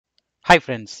Hi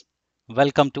friends,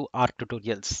 welcome to our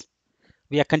tutorials.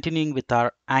 We are continuing with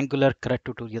our Angular CRUD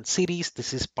tutorial series.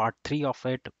 This is part 3 of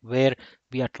it where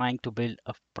we are trying to build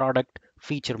a product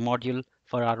feature module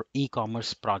for our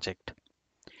e-commerce project.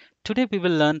 Today we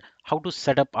will learn how to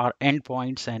set up our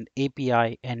endpoints and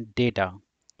API and data.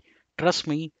 Trust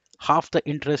me, half the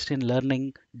interest in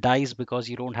learning dies because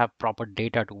you don't have proper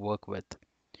data to work with.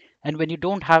 And when you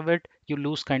don't have it, you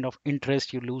lose kind of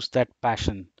interest, you lose that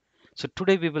passion. So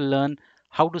today we will learn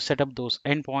how to set up those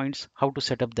endpoints, how to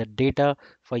set up that data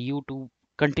for you to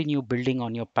continue building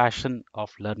on your passion of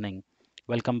learning.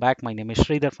 Welcome back. My name is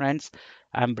Sridhar, friends.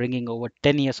 I'm bringing over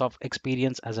 10 years of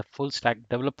experience as a full stack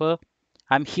developer.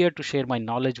 I'm here to share my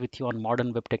knowledge with you on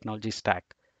modern web technology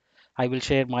stack. I will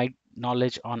share my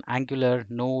knowledge on Angular,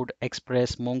 Node,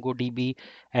 Express, MongoDB,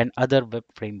 and other web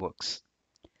frameworks.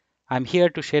 I'm here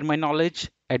to share my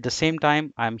knowledge. At the same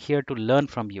time, I'm here to learn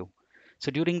from you. So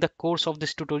during the course of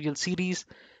this tutorial series,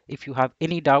 if you have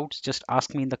any doubts, just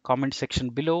ask me in the comment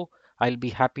section below. I'll be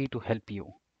happy to help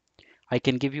you. I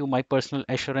can give you my personal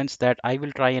assurance that I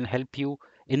will try and help you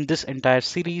in this entire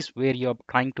series where you're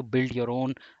trying to build your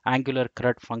own Angular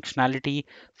CRUD functionality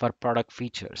for product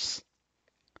features.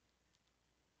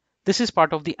 This is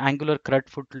part of the Angular CRUD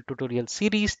tutorial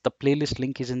series. The playlist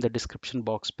link is in the description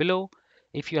box below.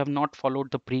 If you have not followed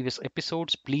the previous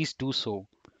episodes, please do so,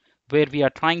 where we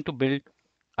are trying to build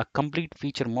a complete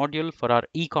feature module for our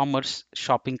e-commerce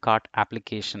shopping cart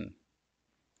application.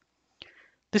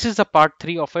 This is the part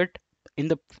 3 of it. In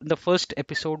the first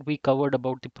episode, we covered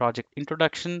about the project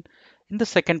introduction. In the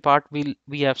second part,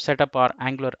 we have set up our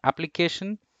Angular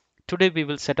application. Today, we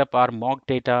will set up our mock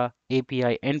data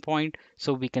API endpoint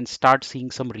so we can start seeing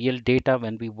some real data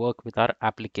when we work with our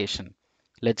application.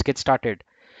 Let's get started.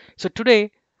 So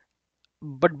today,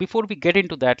 but before we get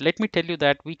into that, let me tell you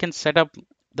that we can set up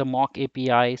the mock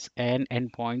APIs and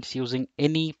endpoints using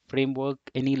any framework,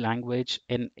 any language,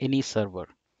 and any server,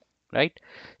 right?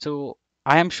 So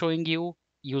I am showing you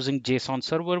using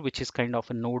JSON-Server, which is kind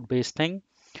of a node-based thing,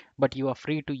 but you are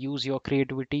free to use your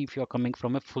creativity if you're coming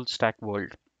from a full stack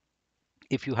world.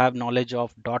 If you have knowledge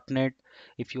of .NET,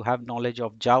 if you have knowledge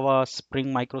of Java, Spring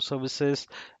microservices,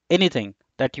 anything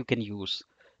that you can use.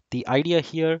 The idea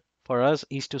here for us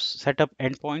is to set up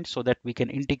endpoints so that we can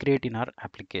integrate in our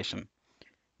application.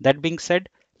 That being said,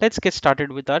 let's get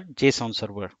started with our JSON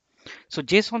server. So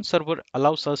JSON server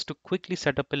allows us to quickly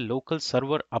set up a local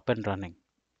server up and running.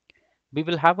 We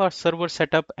will have our server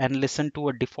set up and listen to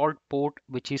a default port,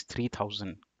 which is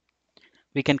 3000.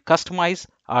 We can customize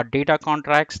our data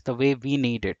contracts the way we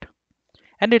need it.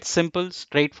 And it's simple,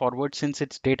 straightforward. Since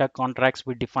it's data contracts,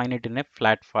 we define it in a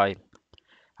flat file.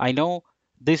 I know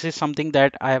this is something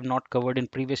that I have not covered in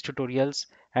previous tutorials,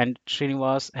 and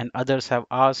Srinivas and others have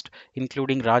asked,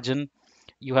 including Rajan.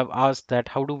 You have asked that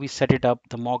how do we set it up,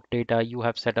 the mock data you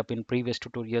have set up in previous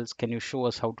tutorials. Can you show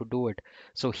us how to do it?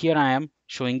 So here I am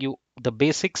showing you the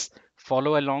basics.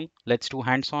 Follow along. Let's do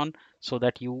hands-on so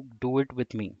that you do it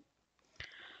with me.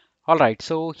 All right,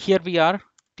 so here we are.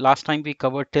 Last time we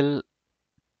covered till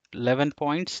 11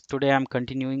 points. Today I'm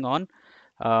continuing on.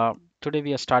 Uh, Today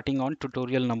we are starting on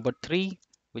tutorial number 3,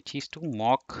 which is to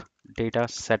mock data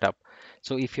setup.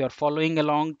 So if you are following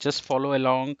along, just follow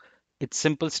along. It's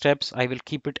simple steps. I will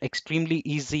keep it extremely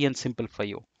easy and simple for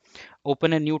you.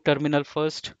 Open a new terminal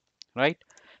first, right?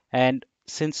 And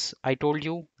since I told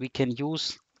you we can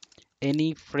use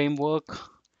any framework,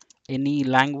 any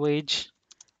language,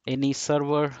 any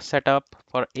server setup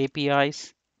for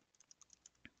APIs,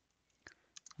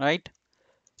 right?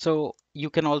 So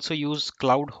you can also use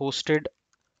cloud hosted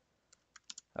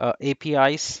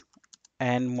APIs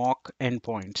and mock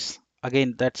endpoints.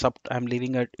 Again, that's up. I'm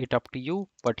leaving it up to you.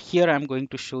 But here I'm going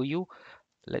to show you.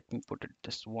 Let me put it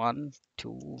this 1,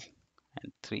 2,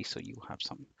 and 3 so you have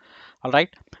some. All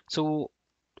right. So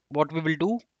what we will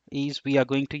do is we are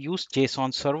going to use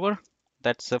JSON server.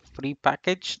 That's a free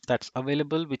package that's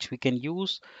available which we can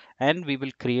use, and we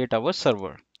will create our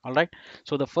server. All right.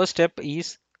 So the first step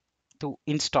is to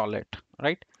install it,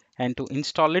 right? And to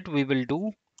install it, we will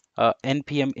do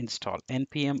npm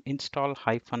install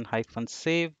hyphen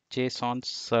save JSON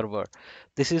server.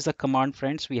 This is the command,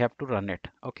 friends. We have to run it.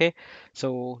 Okay,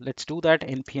 so let's do that.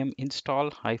 Npm install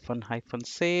hyphen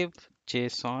save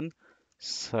JSON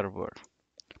server.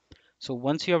 So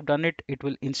once you have done it, it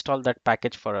will install that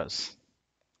package for us.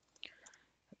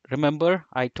 Remember,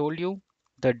 I told you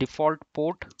the default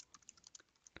port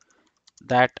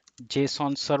that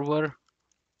JSON server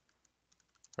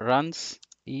runs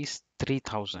is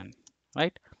 3000,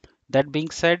 right? That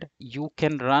being said, you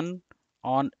can run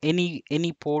on any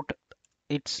port.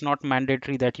 It's not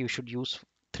mandatory that you should use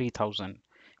 3000.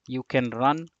 You can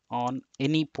run on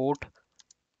any port,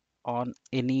 on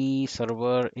any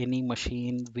server, any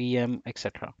machine, VM,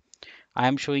 etc. I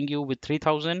am showing you with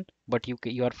 3000, but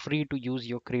you are free to use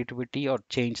your creativity or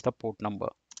change the port number.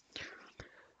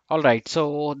 All right,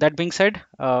 so that being said,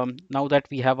 now that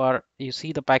we have you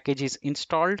see the package is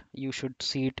installed, you should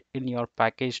see it in your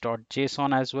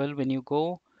package.json as well when you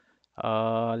go.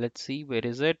 Let's see, where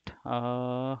is it?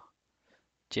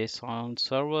 JSON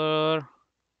server.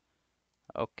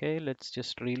 Okay, let's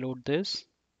just reload this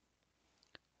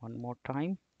one more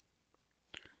time.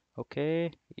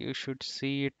 Okay, you should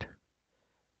see it.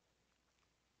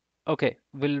 Okay,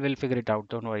 we'll figure it out.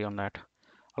 Don't worry on that.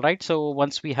 All right, so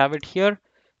once we have it here,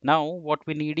 now what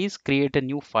we need is create a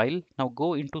new file. Now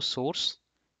go into source.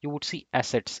 You would see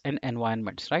assets and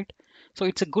environments, right? So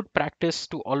it's a good practice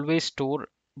to always store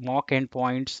mock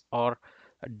endpoints or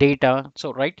data.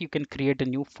 So, right, you can create a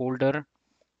new folder,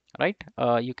 right?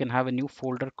 You can have a new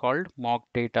folder called mock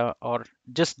data or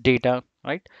just data,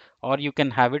 right? Or you can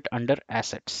have it under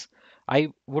assets.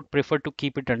 I would prefer to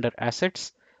keep it under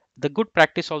assets. The good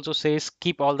practice also says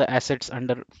keep all the assets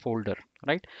under folder,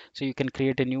 right? So you can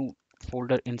create a new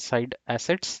folder inside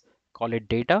assets, call it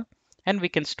data, and we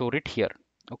can store it here.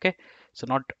 Okay, so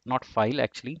not file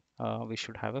actually. We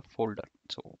should have a folder.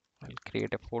 So I'll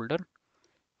create a folder.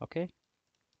 Okay,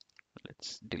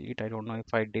 let's delete. I don't know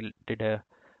if I did a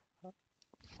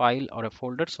file or a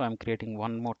folder, so I'm creating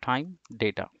one more time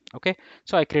data. Okay,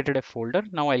 so I created a folder.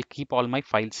 Now I'll keep all my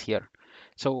files here.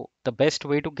 So the best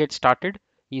way to get started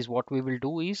is what we will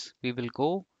do is we will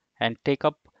go and take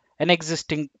up an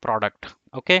existing product.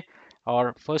 Okay,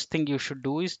 or first thing you should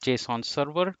do is JSON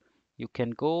server. You can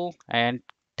go and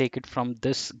take it from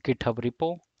this GitHub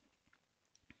repo.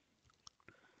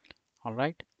 All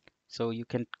right, so you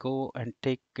can go and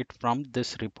take it from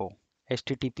this repo,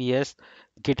 https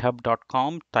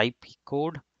github.com, type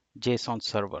code JSON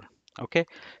server. Okay,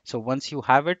 so once you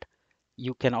have it,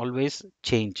 you can always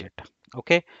change it.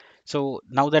 Okay, so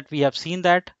now that we have seen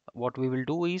that, what we will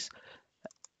do is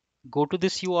go to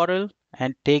this URL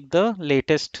and take the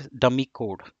latest dummy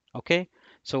code. Okay,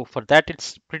 so for that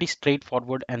it's pretty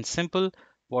straightforward and simple.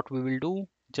 What we will do,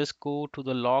 just go to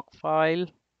the log file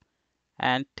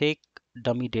and take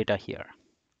dummy data here.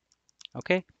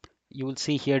 Okay, you will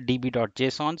see here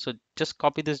db.json. So just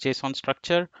copy this JSON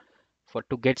structure for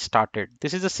to get started.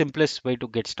 This is the simplest way to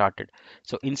get started.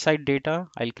 So inside data,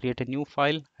 I'll create a new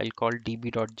file. I'll call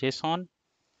db.json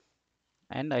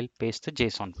and I'll paste the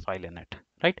JSON file in it.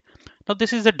 Right now,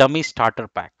 this is the dummy starter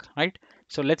pack. Right.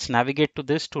 So let's navigate to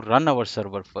this to run our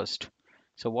server first.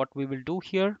 So what we will do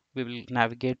here, we will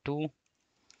navigate to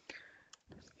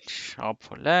shop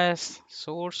for less,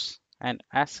 source and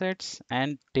assets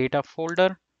and data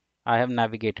folder. I have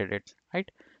navigated it, right?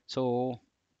 So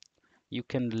you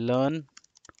can learn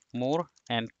more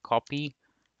and copy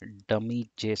dummy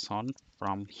JSON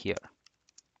from here.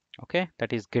 Okay,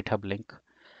 that is GitHub link.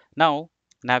 Now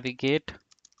navigate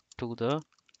to the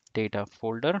data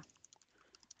folder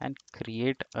and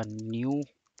create a new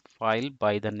file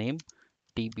by the name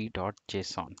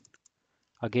db.json.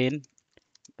 Again,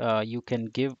 you can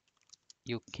give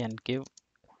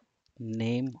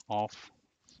name of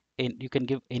you can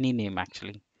give any name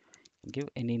actually. Give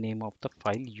any name of the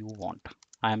file you want.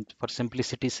 I'm for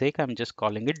simplicity's sake, I'm just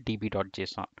calling it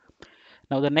db.json.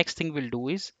 Now the next thing we'll do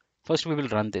is first we will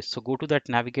run this. So go to that,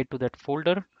 navigate to that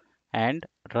folder and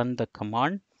run the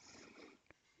command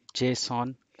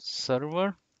JSON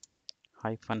server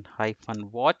hyphen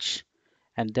watch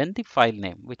and then the file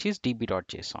name, which is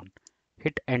db.json.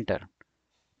 Hit enter.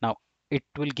 Now it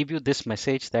will give you this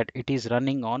message that it is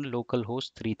running on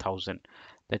localhost 3000.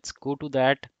 Let's go to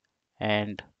that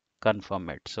and confirm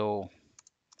it. So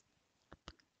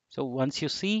once you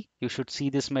see, you should see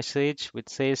this message which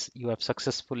says you're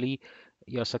successfully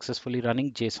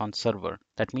running JSON server.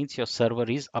 That means your server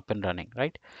is up and running,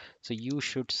 right? So you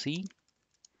should see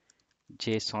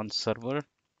JSON server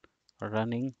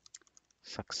running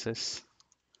successfully.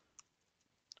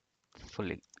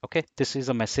 Okay, this is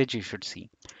a message you should see.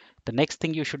 The next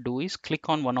thing you should do is click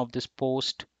on one of this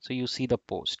post. So you see the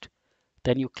post.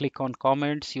 Then you click on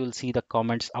comments, you'll see the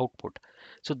comments output.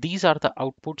 So these are the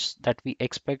outputs that we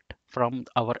expect from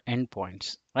our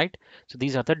endpoints, right? So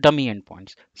these are the dummy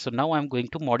endpoints. So now I'm going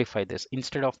to modify this.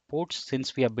 Instead of ports,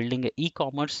 since we are building an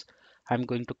e-commerce, I'm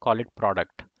going to call it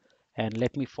product. And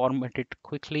let me format it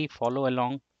quickly, follow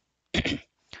along.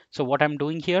 So what I'm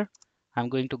doing here, I'm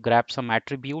going to grab some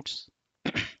attributes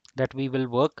that we will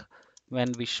work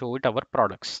when we show it our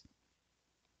products.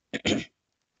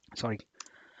 Sorry.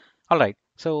 All right.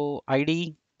 So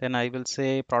ID, then I will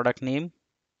say product name,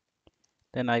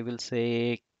 then I will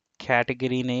say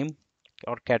category name,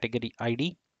 or category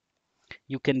ID.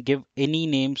 You can give any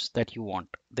names that you want.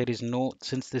 There is no,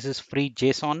 since this is free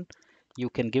JSON, you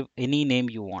can give any name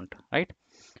you want, right?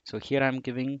 So here I'm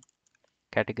giving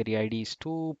category ID is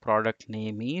 2, product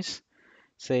name is,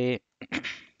 say,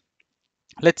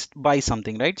 let's buy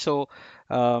something, right? So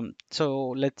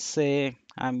let's say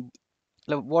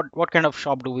what kind of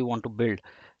shop do we want to build?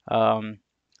 Um,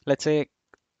 let's say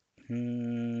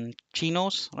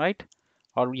chinos, right?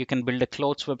 Or you can build a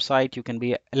clothes website, you can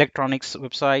be an electronics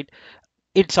website.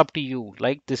 It's up to you.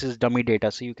 Like, this is dummy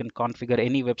data, so you can configure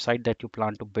any website that you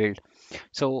plan to build.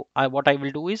 So what I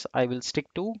will do is I will stick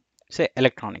to, say,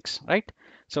 electronics, right?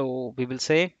 So we will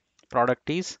say product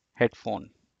is headphone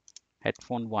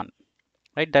one,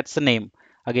 right? That's the name.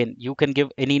 Again, you can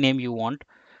give any name you want.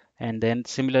 And then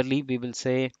similarly, we will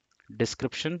say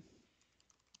description,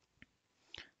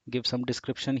 give some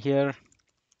description here.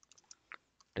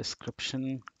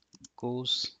 Description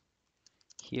goes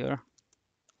here.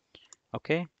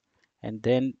 Okay. And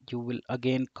then you will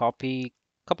again copy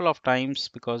couple of times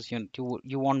because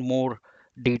you want more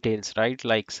details, right?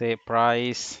 Like, say,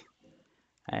 price,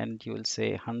 and you will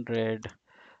say 100.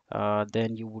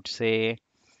 Then you would say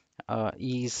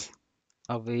is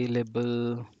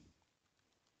available,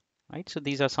 right? So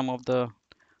these are some of the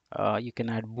you can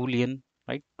add boolean,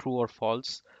 right? True or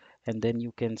false. And then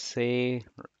you can say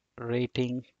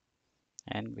rating,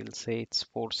 and we'll say it's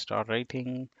 4-star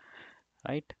rating,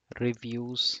 right?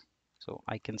 Reviews, so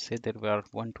I can say there were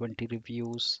 120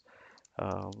 reviews.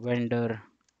 Vendor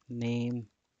name,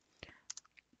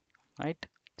 right?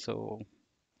 So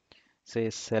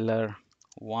say seller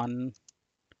one,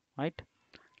 right?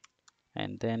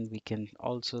 And then we can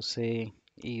also say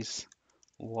is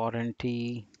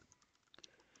warranty.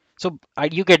 So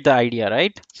you get the idea,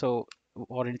 right? So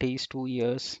warranty is 2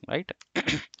 years, right?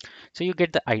 So you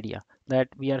get the idea that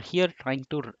we are here trying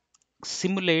to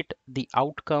simulate the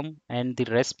outcome and the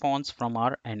response from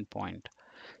our endpoint.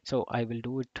 So I will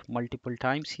do it multiple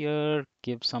times here,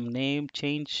 give some name,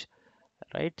 change,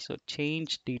 right? So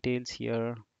change details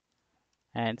here,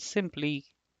 and simply,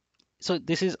 so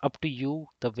this is up to you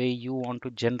the way you want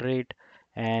to generate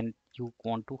and you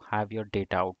want to have your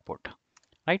data output,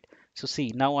 right? So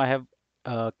see, now I have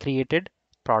created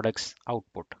products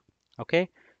output. Okay,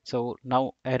 so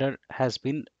now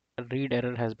read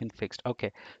error has been fixed.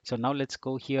 Okay, so now let's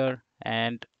go here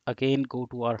and again go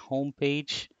to our home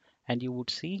page, and you would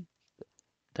see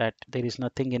that there is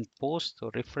nothing in post.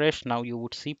 So refresh, now you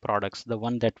would see products, the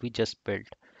one that we just built.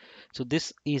 So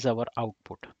this is our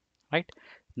output, right?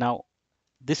 Now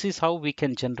this is how we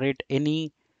can generate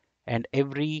any and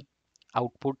every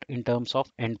output in terms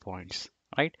of endpoints,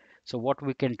 right? So what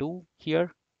we can do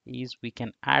here is we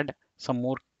can add some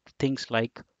more things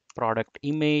like product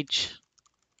image,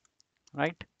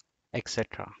 right?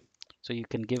 Etc. So you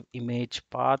can give image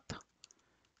path,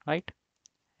 right?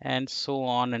 And so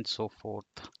on and so forth.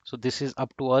 So this is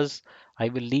up to us. I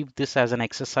will leave this as an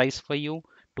exercise for you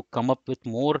to come up with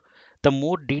more. The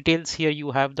more details here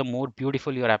you have, the more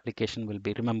beautiful your application will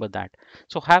be. Remember that.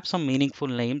 So have some meaningful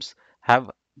names,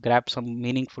 grab some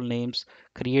meaningful names,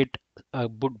 create a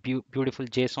beautiful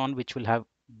JSON which will have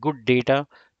good data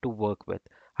to work with.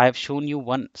 I have shown you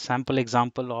one sample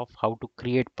example of how to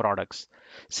create products.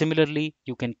 Similarly,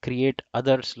 you can create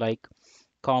others like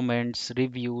comments,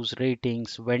 reviews,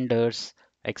 ratings, vendors,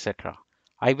 etc.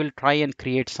 I will try and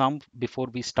create some before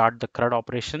we start the CRUD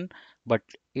operation, but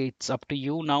it's up to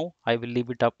you now. I will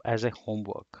leave it up as a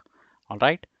homework. All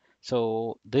right.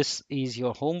 So this is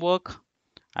your homework.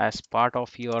 As part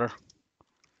of your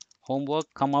homework,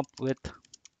 come up with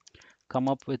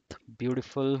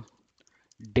beautiful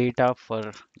data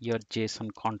for your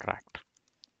JSON contract,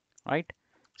 right?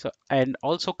 So, and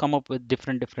also come up with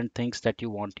different things that you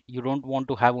want. You don't want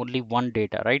to have only one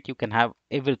data, right? You can have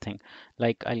everything.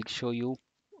 Like, I'll show you,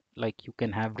 like, you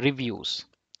can have reviews,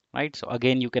 right? So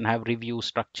again, you can have review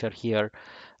structure here.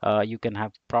 You can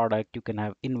have product, you can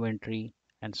have inventory,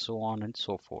 and so on and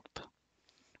so forth.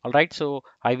 All right, so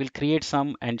I will create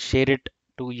some and share it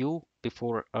to you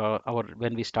before our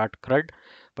when we start CRUD.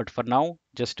 But for now,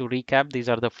 just to recap, these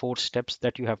are the 4 steps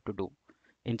that you have to do.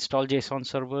 Install JSON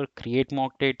server, create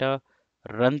mock data,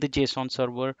 run the JSON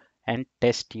server, and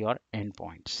test your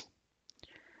endpoints.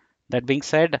 That being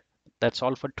said, that's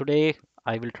all for today.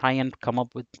 I will try and come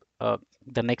up with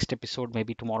the next episode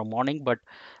maybe tomorrow morning, but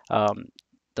um,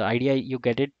 the idea, you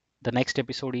get it. The next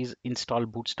episode is install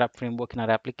Bootstrap framework in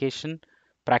our application.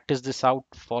 Practice this out,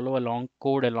 follow along,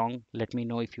 code along. Let me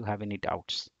know if you have any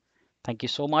doubts. Thank you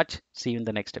so much. See you in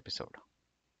the next episode.